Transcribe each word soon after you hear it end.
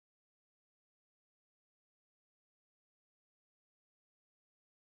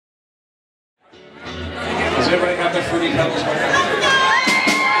everybody got their Fruity Pebbles?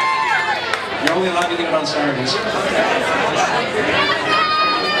 You're only allowed to get it on Saturdays.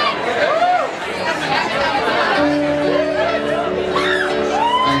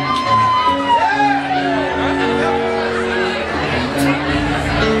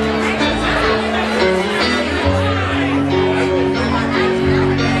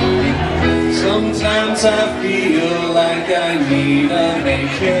 Sometimes I feel like I need a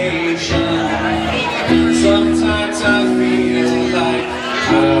vacation. Sometimes I feel like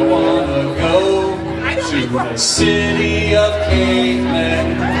I wanna go to the city of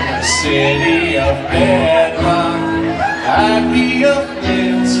cavemen, the city of Bedrock. I'd be a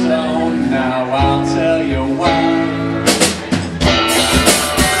Flintstone, now I'll tell you why.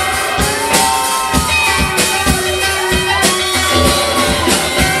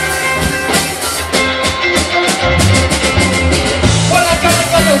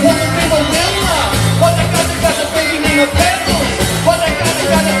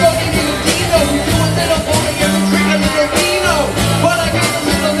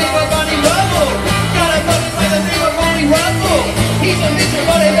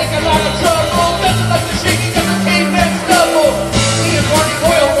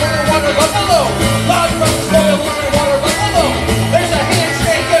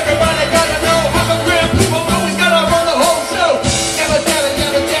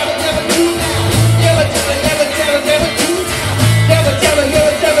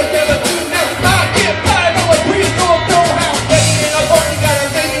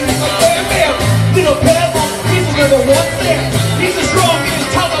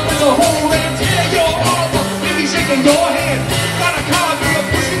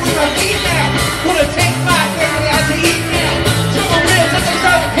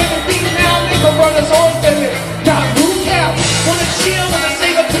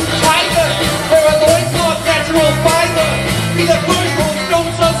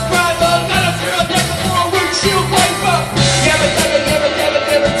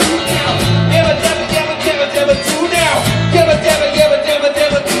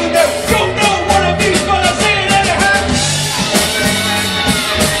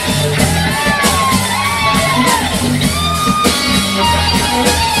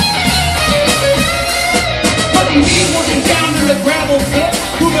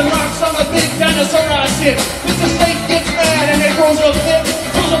 Mr. Snake gets mad and it grows a fit.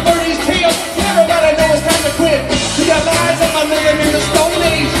 Throws a birdie's tail. Everybody knows it's time to quit. We got lies on my living in the Stone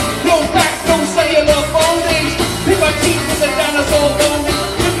Age. No facts, no cellular phone age. Pick my teeth with the dinosaur bone.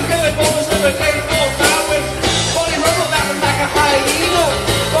 Put the belly bonus in the day for flowers. Bonnie Rubble laughing like a hyena.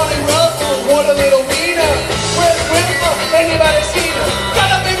 Bonnie Rubble, what a little wiener. Where's Whimper? Anybody seen her? Got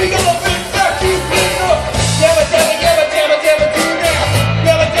a baby yellow big fat cute wiener. Yabba dabba yabba dabba dabba do now.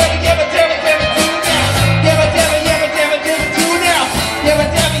 Yabba dabba yabba dabba dabba do now. Yabba dabba yabba dabba dabba do now. Yabba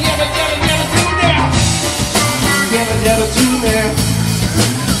dabba yabba dabba dabba do now. Yabba dabba do now.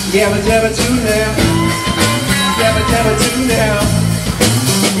 Yabba dabba do now. Yabba dabba do now.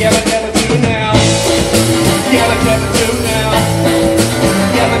 Yabba dabba.